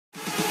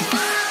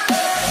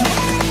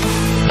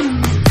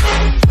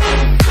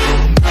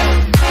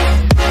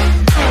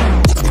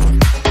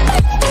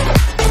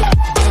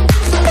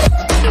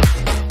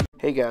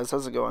guys,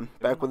 how's it going?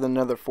 Back with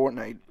another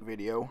Fortnite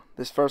video.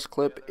 This first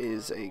clip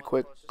is a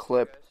quick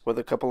clip with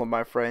a couple of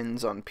my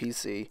friends on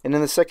PC. And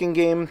in the second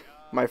game,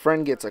 my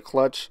friend gets a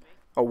clutch,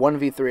 a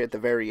 1v3 at the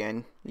very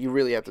end. You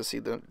really have to see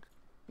the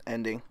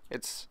ending.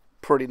 It's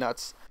pretty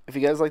nuts. If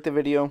you guys like the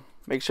video,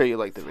 make sure you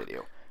like the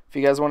video. If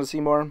you guys want to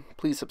see more,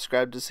 please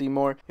subscribe to see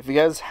more. If you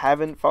guys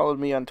haven't followed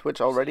me on Twitch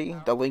already,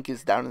 the link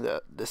is down in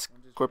the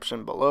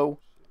description below.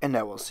 And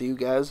I will see you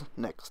guys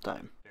next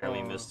time.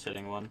 Barely missed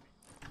hitting one.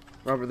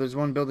 Robert, there's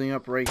one building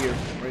up right here,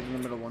 right in the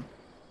middle one.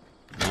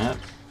 Yeah.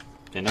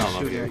 They know I'm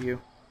over Shooting here. at you.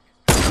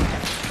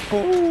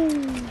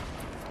 Oh!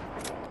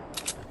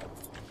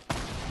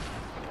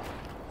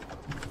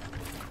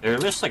 They're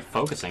just like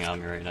focusing on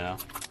me right now.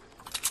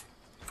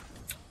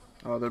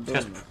 Oh, they're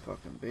building a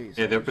fucking base.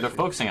 Yeah, they're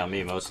focusing on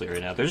me mostly right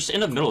now. They're just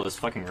in the middle of this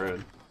fucking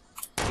road.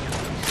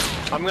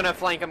 I'm gonna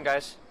flank them,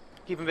 guys.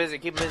 Keep them busy,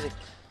 keep them busy.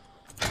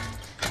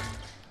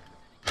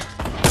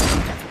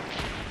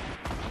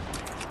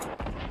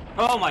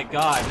 Oh my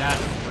god,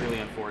 that's really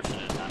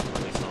unfortunate. I'm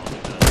really salty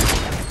about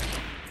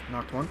it.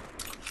 Knocked one.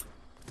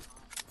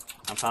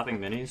 I'm popping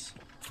minis.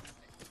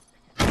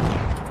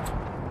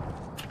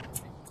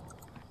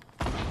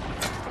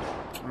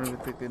 I don't really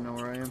think they know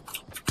where I am.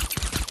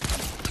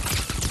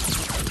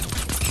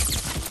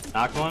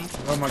 Knocked one.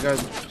 Oh my god,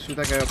 shoot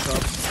that guy up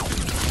top.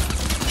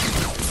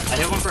 I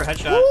hit one for a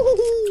headshot.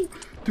 Woo!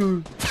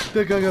 Dude,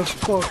 that guy got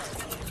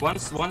fucked.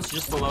 One's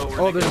just below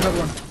where Oh, there's another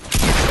one.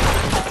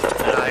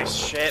 Nice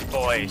shit,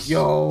 boys.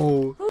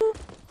 Yo!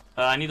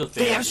 I need those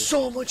They have bandages.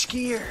 so much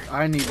gear.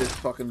 I need this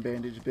fucking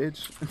bandage,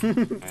 bitch.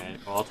 Alright,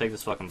 well I'll take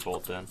this fucking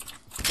bolt then.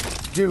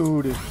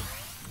 Dude.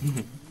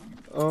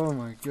 Oh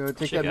my god,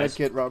 take Shit, that guys.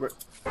 med kit, Robert.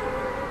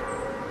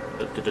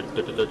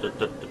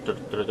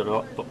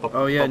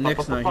 Oh yeah,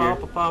 Nick's not here.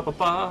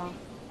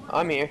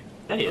 I'm here.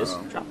 Yeah, he is.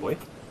 Oh. Drop boy.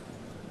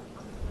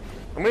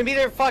 I'm gonna be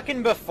there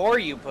fucking before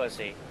you,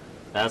 pussy.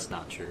 That's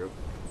not true.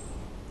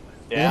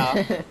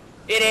 Yeah.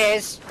 It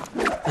is.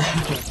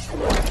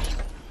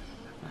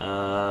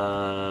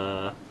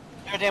 Goddamn,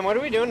 what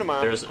are we doing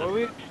tomorrow? There's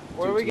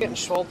What are we getting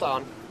schwult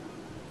on?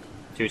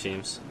 2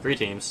 teams. 3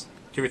 teams.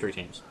 2 or 3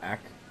 teams.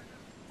 Back.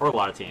 Or a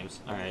lot of teams.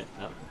 Alright.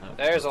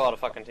 There's a lot of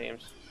fucking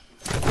teams.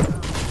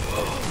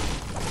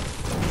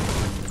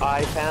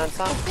 I found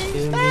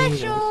something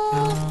special.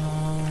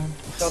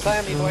 Don't die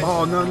on me, boys.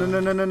 Oh no,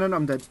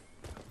 I'm dead.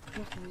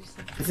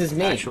 This is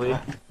me. Actually.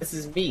 This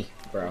is me,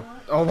 bro.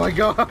 Oh my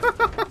god.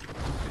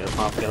 Gotta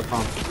pump, gotta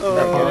pump.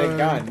 Oh, Get a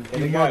gun. Get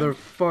you a gun.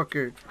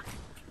 motherfucker.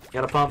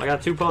 Gotta pump, I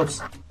got 2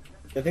 pumps. I think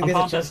I'm there's a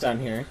pumping. chest down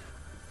here.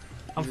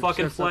 I'm There's a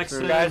fucking chest up flexing.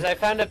 there. Guys, I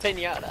found a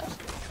pinata.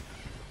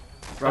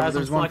 Robert, Guys,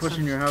 there's I'm one flexing.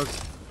 pushing your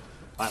house.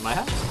 At my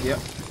house? Yep.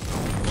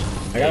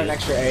 I got an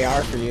extra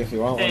AR for you if you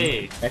want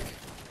Hey. one. Nick.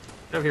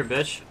 Get over here,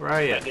 bitch. Where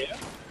are you?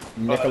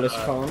 Nicholas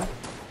Cohn. You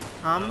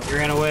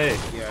ran away.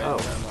 Yeah, Oh. I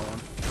got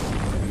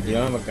one. You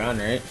don't have a gun,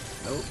 right?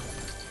 Nope.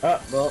 Oh,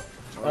 well.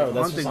 Oh,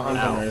 that's just a hunting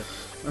hunting gun. knife.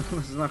 This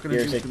is not gonna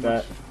Here, do take too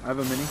that. much. I have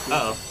a mini.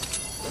 Uh oh.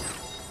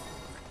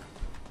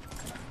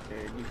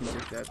 Okay, you can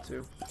take that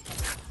too.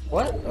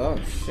 What? Oh,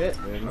 shit,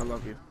 I dude.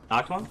 love you.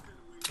 Knocked one?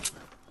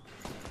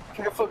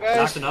 Careful, Knocked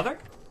guys. another?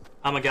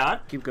 I'm a god.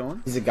 Keep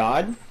going. He's a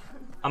god?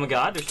 I'm a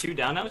god. There's 2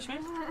 down now, which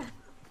means?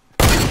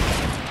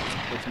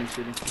 That's me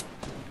shooting.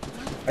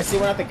 I see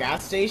one at the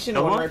gas station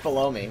and Uh-huh. one right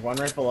below me. One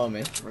right below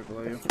me. Right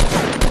below you.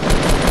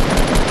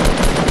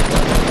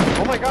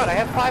 Oh my god, I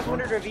have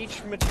 500 of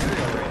each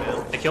material right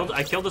now.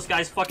 I killed this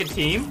guy's fucking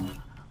team.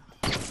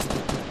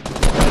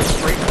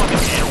 Straight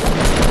fucking nail.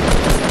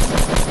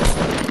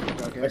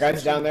 The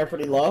guy's down there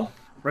pretty low.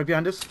 Right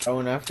behind us.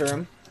 Going after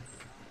him.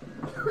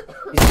 He's at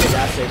the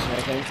gas station,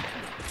 I think.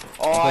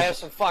 Oh, I have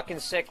some fucking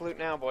sick loot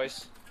now,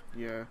 boys.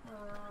 Yeah.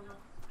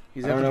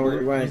 He's I at don't the know where blue.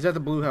 he went. He's at the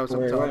blue house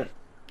Where up he top. went.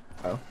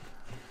 Oh.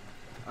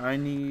 I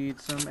need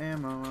some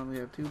ammo. I only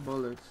have 2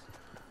 bullets.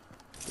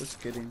 Just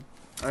kidding.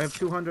 I have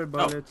 200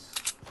 bullets.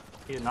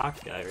 He a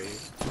knocked guy right here.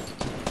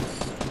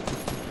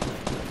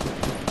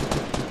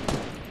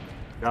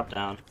 Drop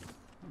down.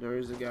 There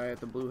is a guy at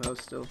the blue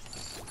house still.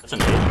 That's a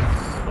nade.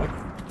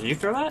 Fuck. Did you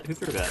throw that? Who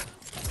threw that?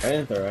 I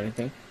didn't throw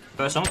anything.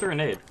 Someone threw a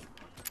nade.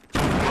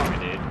 Someone threw a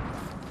nade.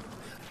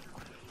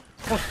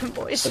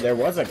 Boys, But there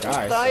was a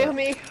guy. die So. on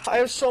me. I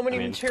have so many I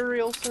mean-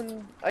 materials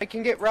and I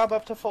can get Rob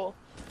up to full.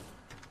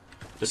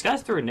 This guy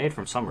threw a nade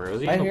from somewhere.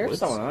 Was he I in the hear woods?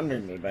 someone under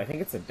me, but I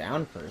think it's a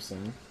down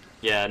person.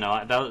 Yeah,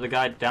 no,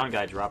 the down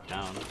guy dropped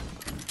down.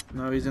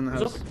 No, he's in the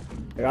Who's house.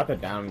 I got the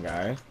down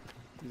guy.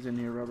 He's in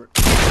here, Robert.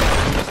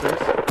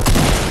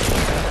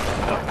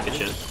 Oh, good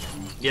shit.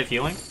 You have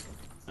healing?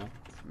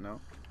 No.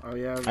 Oh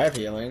yeah. I have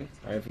healing.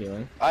 I have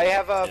healing. I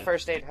have Yeah.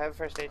 first aid. I have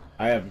first aid.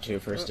 I have 2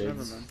 first Oh, never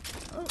aids. mind.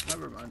 Oh,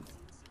 never mind.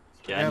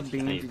 Yeah, I I have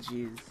need, bandages.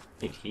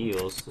 need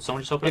heals. Did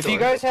someone just open If the you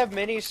door? guys have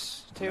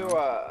minis too,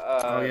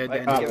 Oh, yeah, I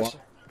Dan. can give us-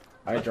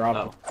 I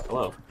dropped Oh,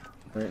 hello.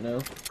 right now.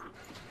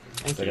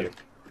 Thank you.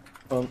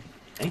 Boom.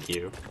 Thank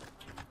you.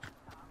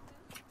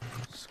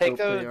 Take Scope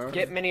those, AR.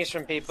 get minis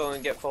from people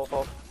and get full.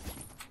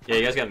 Yeah,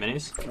 you guys got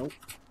minis? Nope.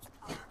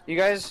 You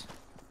guys,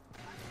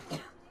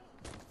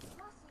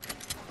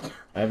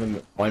 I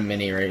have one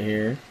mini right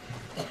here.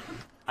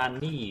 I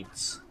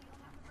needs.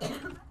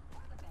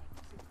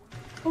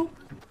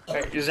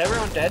 Wait, is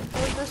everyone dead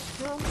for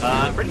this round?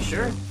 I'm pretty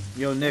sure.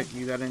 Yo, Nick,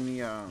 you got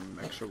any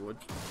extra wood?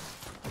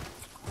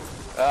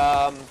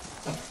 That's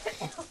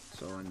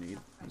all I need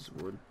is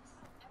wood.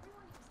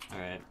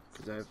 Alright.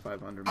 Cause I have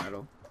 500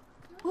 metal.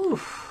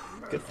 Oof.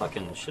 Good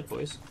fucking shit,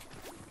 boys.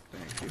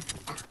 Thank you.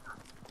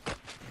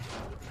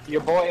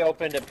 Your boy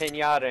opened a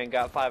pinata and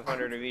got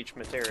 500 of each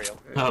material.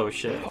 Oh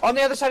shit. On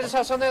the other side of this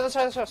house, on the other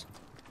side of this house.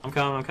 I'm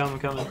coming.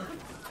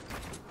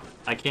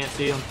 I can't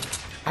see him.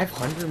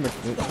 500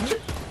 material.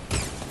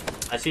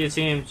 I see the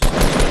team.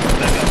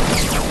 Back up.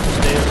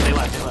 Stay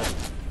left.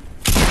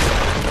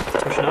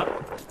 Pushing up.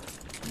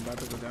 I'm about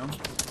to go down.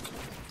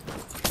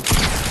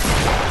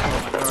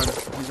 Oh my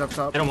god, he's up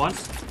top. Hit him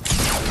once.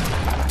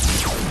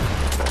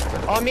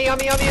 On me.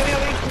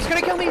 He's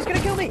gonna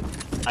kill me.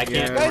 I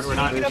can't. Yeah, We're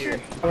not get up here.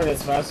 Run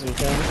as fast as you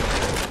can.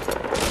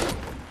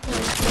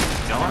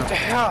 going.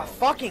 Ah,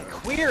 fucking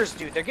queers,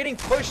 dude. They're getting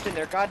pushed and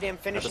they're goddamn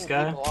finishing this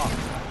guy? people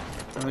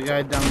off. And the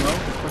guy down low,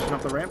 pushing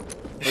up the ramp.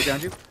 Go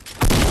down you.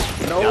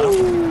 Got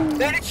No!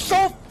 That is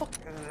so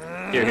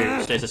fucking...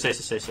 Here. Stay.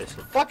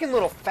 Fucking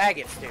little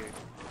faggots, dude.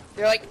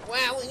 They're like,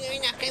 wow,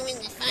 you're not coming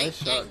to fight. Nice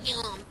shot.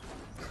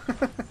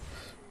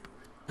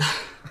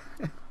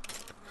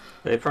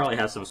 They probably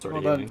have some sort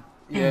of Hold on. gaming.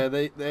 Yeah,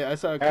 they I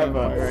saw a I have a-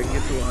 campfire. I can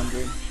get to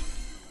 100.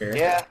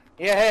 Here.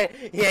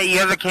 Yeah, you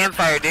have a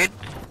campfire, dude.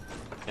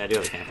 Yeah, I do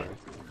have a campfire.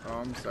 Oh,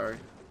 I'm sorry.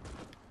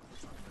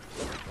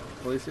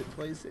 Place it.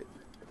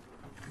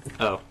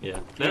 Oh, yeah.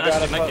 You That's gotta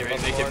just make put it.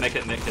 the Make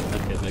it.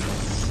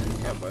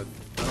 Yeah, but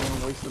I don't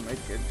want to waste the med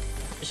kit.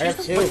 I have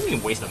What two. do you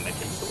mean waste a med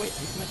kit?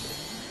 Waste a med kit.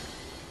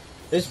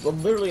 There's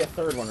literally a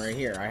third one right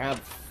here. I have.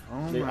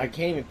 Oh Dude, my I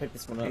can't even pick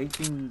this one up.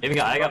 18 I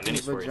got fucking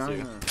minis for you,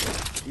 too. vagina.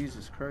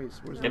 Jesus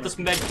Christ, where's Get the this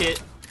med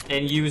kit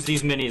and use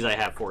these minis I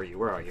have for you.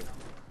 Where are you?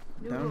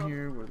 down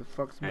here? Where the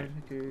fuck's my Alright.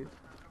 med kit?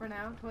 For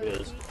now, It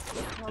is.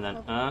 And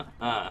then,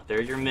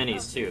 they're your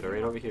minis too. They're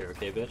right over here,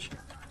 okay, bitch?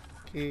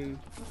 Okay.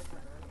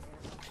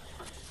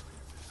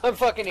 I'm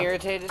fucking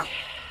irritated.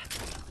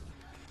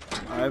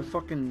 I have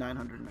fucking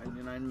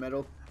 999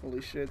 metal.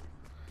 Holy shit.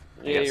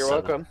 Yeah, got you're 7.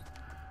 welcome.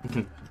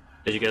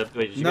 Did you get?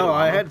 Wait, did you No, get a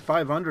I llama? had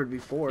 500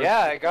 before. Yeah,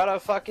 I got a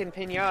fucking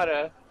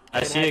pinata. I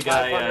and see had a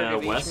guy 500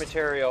 of each west.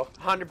 material.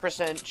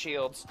 100%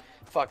 shields.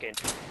 Fucking.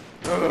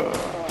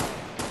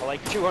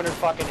 Like 200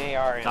 fucking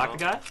AR ammo. Knock the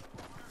guy.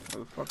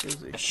 Where the fuck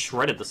is he? I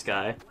shredded this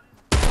guy.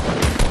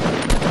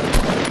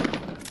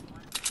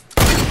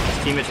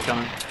 His teammates are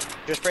coming.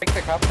 Just break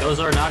the cup. Those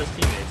are not his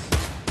teammates.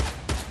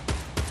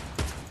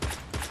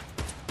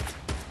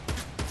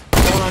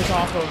 One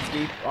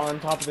on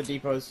top of the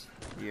depots.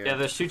 Yeah,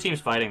 there's 2 teams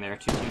fighting there.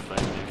 2 teams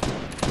fighting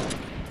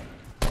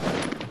there.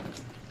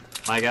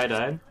 My guy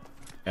died.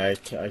 I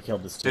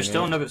killed this team. There's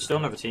still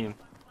another team.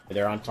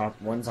 They're on top.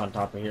 One's on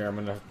top of here. I'm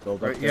gonna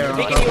build up. Right, yeah,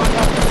 Taking on you on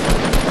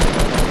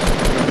top.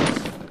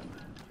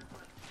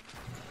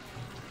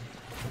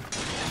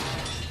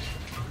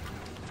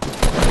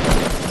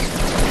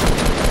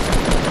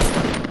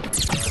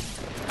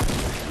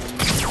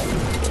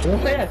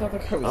 What? I thought the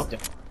guy was Oh.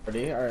 dead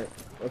already. Alright,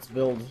 let's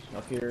build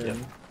up here. Yep.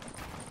 And...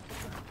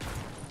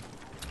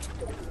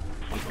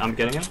 I'm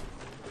getting him.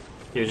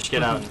 Here, just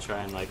get out and try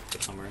and like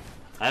get somewhere.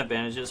 I have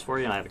bandages for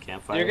you and I have a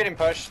campfire. You're getting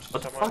pushed.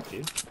 What the somewhere. fuck,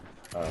 dude?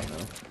 I don't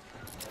know.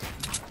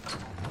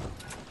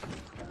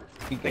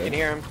 I can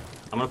hear him.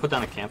 I'm gonna put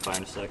down a campfire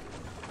in a sec.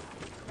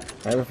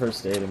 I have a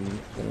first aid in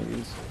one of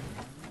these.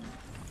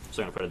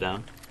 So I'm gonna put it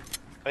down.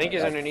 I think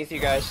he's underneath you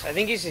guys. I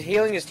think he's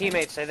healing his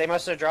teammates. They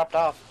must have dropped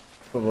off.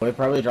 But they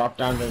probably dropped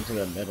down into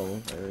the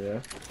middle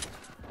area.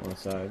 On the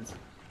sides.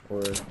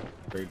 Or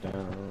straight down,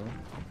 I don't know.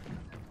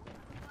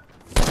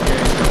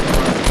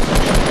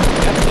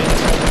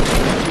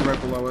 He's right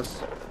below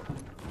us.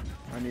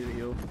 I need a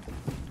heal.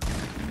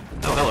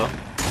 Oh, hello.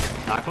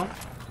 Knock one.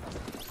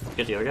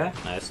 Get the other guy.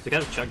 Nice. The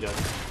guy's a chug jug.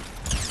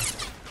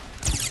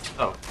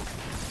 Oh.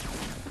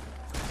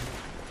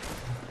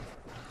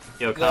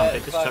 Yo, Colin, The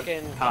take this chug.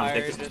 fucking Colin, fire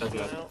take this just chug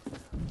went jug. out.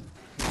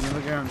 The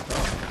other guy on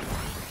top.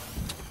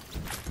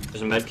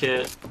 There's a med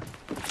kit.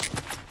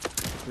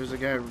 There's a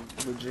guy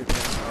legit on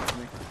top of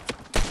me.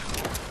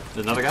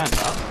 There's another guy on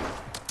top.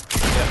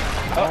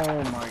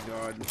 Oh my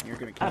god, you're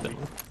gonna kill me.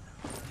 Happened.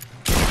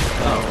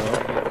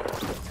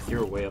 Oh. You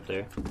were way up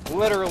there.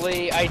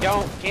 Literally, I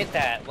don't get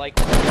that. Like,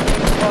 you're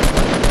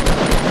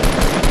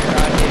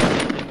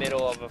goddamn in the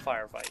middle of a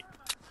firefight.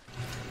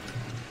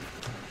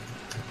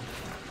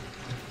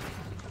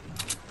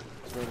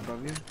 It's right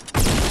above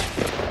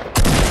you.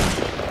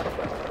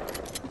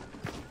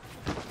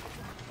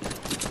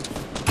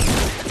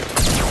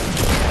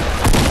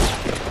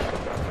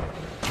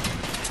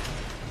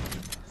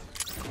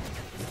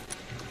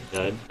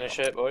 Dead. Nice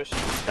shit, boys.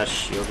 That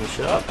shield and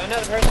shit Oh, up.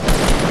 another person.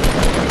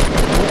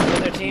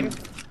 Another team.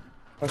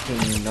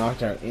 Fucking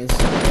knocked out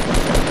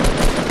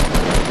instantly.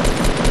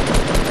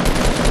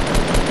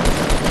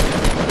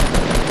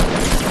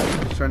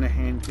 He's trying to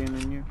hand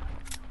cannon you.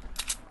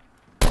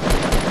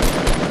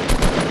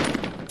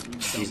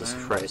 Jesus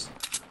Dumbass. Christ.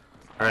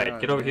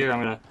 Alright, get over here. I'm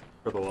gonna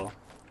rip a wall.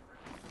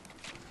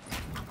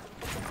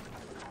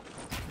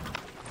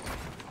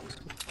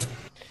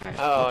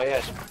 Oh,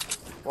 yes.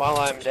 While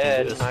I'm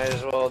dead, might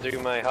as well do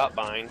my hot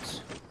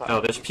binds. Oh,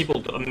 there's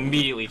people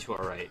immediately to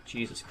our right.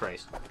 Jesus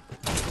Christ.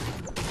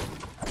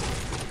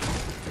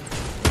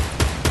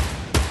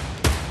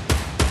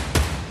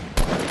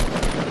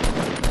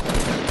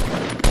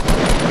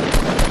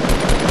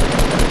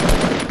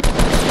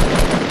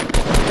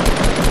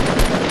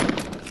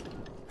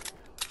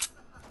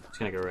 Just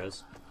gonna go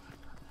res.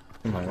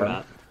 Oh my We're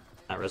god.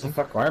 not What the resing.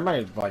 fuck? Why am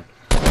I like?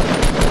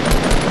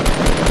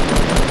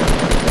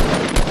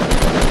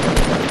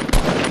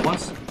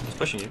 Once, he's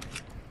pushing you.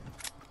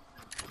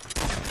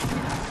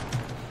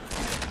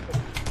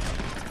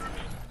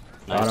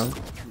 Got Nice.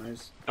 him.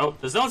 Nice. Oh,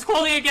 the zone's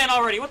closing again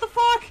already. What the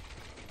fuck?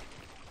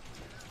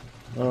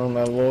 Oh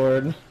my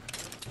lord.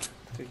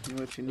 Taking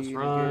what you need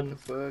run. to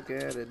get the fuck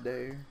out of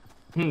there.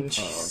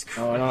 Jesus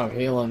Oh, I don't have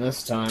healing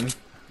this time.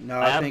 No,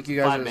 I I have think you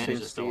guys 5 are the same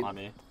bandages speed. still on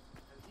me.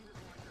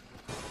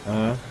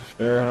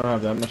 Sure, I don't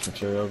have that much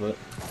material, but...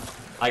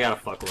 I got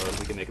a fuckload.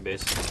 We can make a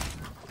base.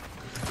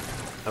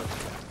 Oh.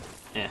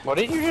 Yeah. What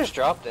did you just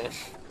drop then?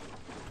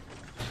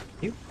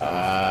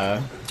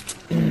 I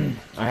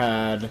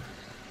had a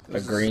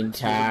There's green there's a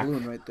tack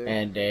balloon right there.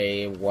 and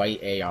a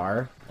white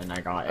AR, and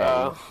I got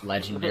a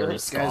legendary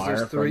Guys, scar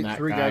there's from that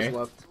three guy. guys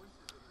left.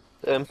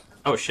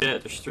 Oh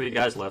shit, there's 3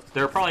 guys left.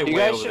 They're probably You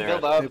way guys over should there.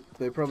 build up.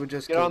 They probably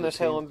just Get killed on the this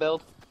hill team. and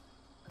build.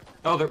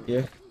 Oh, they're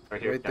Yeah.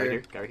 right here, Right guy there.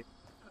 here, guy here.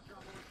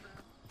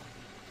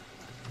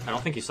 I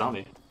don't think he saw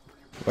me.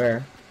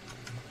 Where?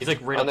 He's like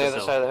right On up the this other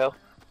hill. side of the hill.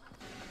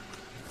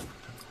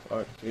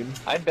 Fuck, dude.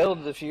 I'd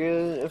build if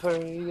I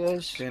were you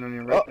guys. Stand on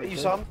your right. Oh, right you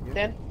there. saw him, Yep.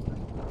 Dan?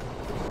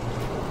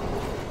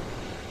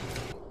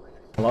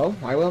 Hello?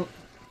 I will.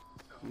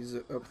 He's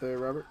up there,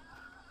 Robert.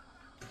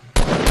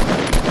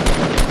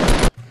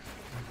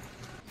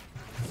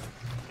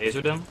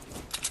 Tasered him.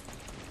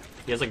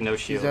 He has like no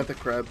shield. He's at the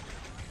crab.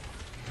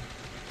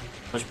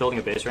 I'm just building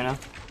a base right now.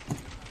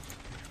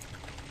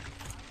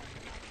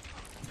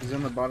 He's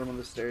on the bottom of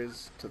the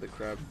stairs to the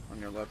crab on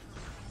your left.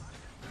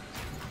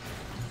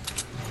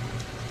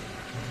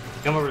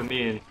 Come over to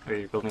me and... Are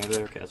you building over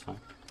there? Okay, that's fine.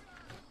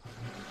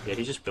 Yeah,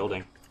 he's just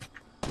building.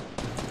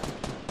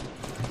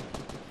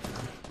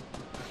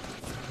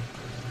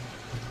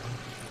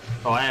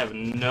 Oh, I have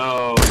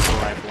no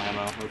rifle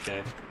ammo.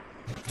 Okay.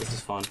 This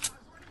is fun.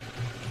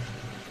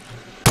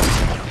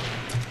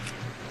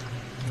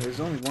 There's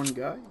only one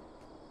guy.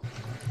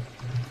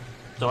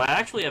 So I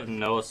actually have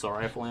no assault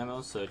rifle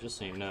ammo, so just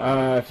so you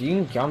know. If you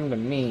can come to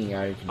me,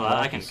 I can. Oh, I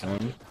drop can you come.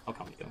 some. I'll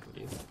come to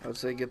you. I would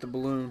say get the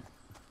balloon.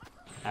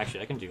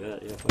 Actually, I can do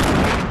that.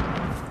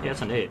 Yeah. Yeah,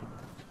 it's a nade.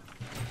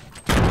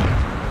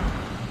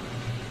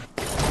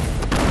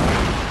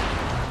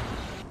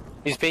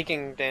 He's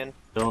peeking, Dan.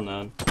 Still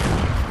none.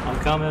 I'm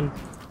coming.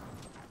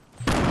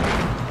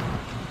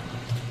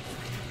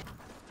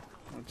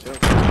 Watch out.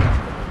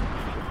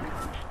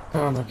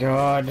 Oh my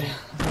god.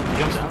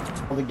 Jump down.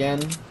 Hold again.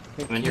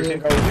 Come in here,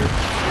 Can't too. go here.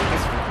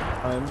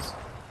 Times.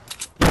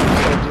 You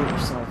just gotta do it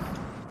yourself.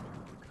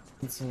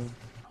 Insane.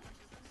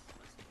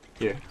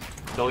 Here.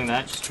 Building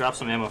that. Just drop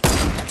some ammo.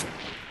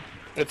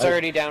 It's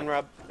already down,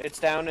 Rob. It's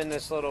down in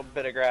this little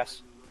bit of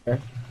grass.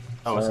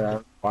 Oh,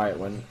 it's, Why it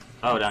went.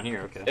 oh, down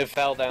here. Okay. It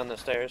fell down the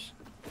stairs.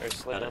 Or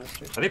slid down the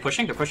stairs. Are they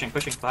pushing? They're pushing.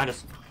 Pushing behind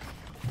us.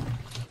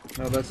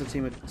 No, that's a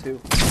team of 2.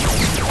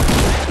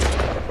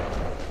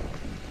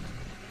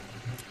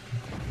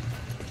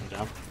 I'm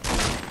down.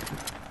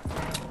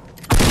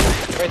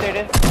 Right there,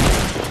 Dan.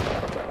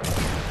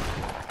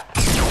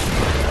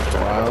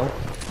 Wow.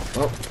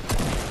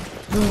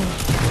 Oh.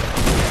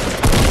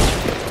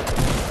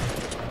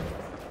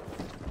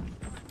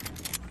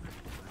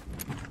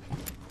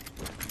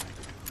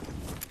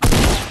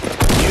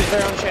 Use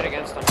their own shit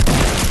against them.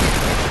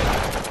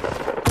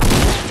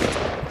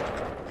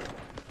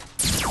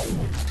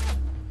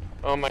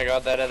 Oh my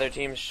god, that other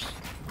team's...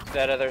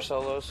 That other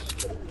solo's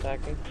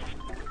attacking.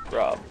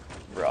 Rob.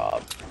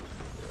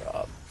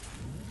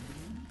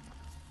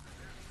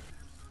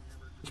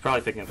 He's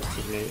probably picking up his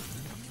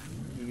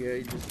teammate. Yeah,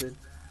 he just did.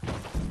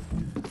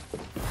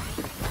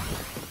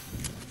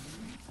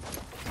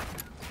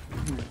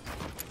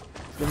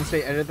 Didn't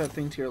say edit that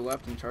thing to your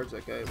left and charge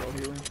that guy while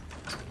healing.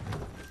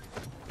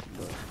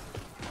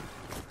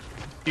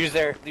 But Use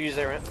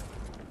their ramp.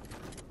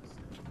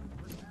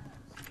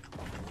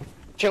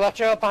 Chill out,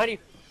 behind you.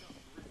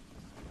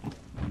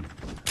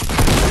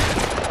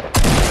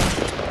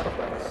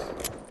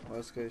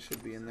 last guy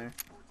should be in there.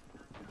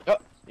 Oh,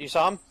 you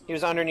saw him? He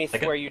was underneath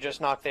Okay. where you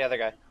just knocked the other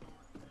guy.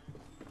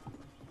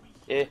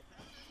 Yeah.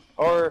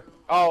 Or,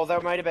 oh,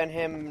 that might have been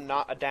him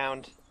not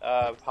downed,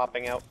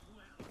 popping out.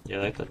 Yeah,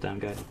 I like that down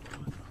guy.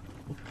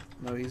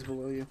 No, he's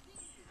below you.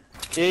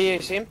 Yeah,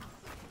 you see him?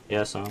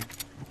 Yeah, I saw him.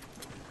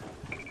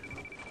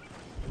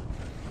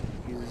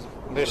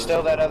 There's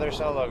still that other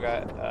solo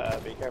guy.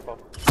 Be careful.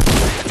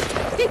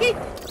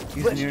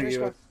 He's near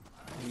you.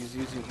 He's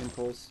using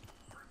impulse.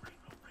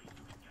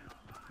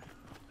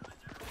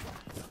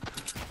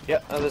 Yeah,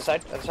 other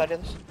side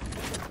of this.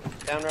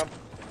 Down, Rob.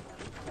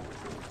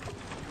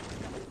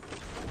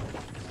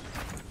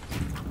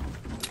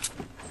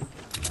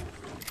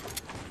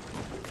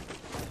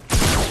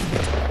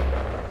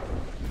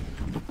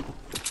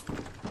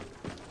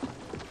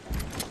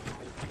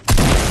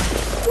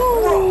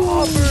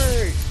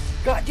 Robert!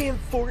 Goddamn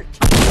 14.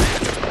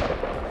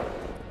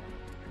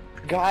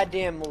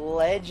 Goddamn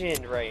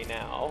legend right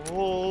now.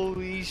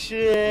 Holy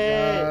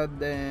shit. God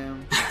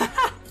damn.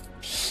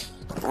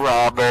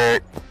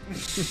 Robert.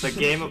 The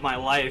game of my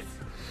life.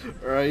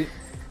 Right?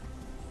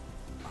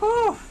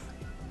 Whew.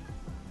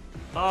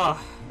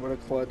 Oh. What a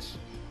clutch.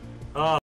 Oh.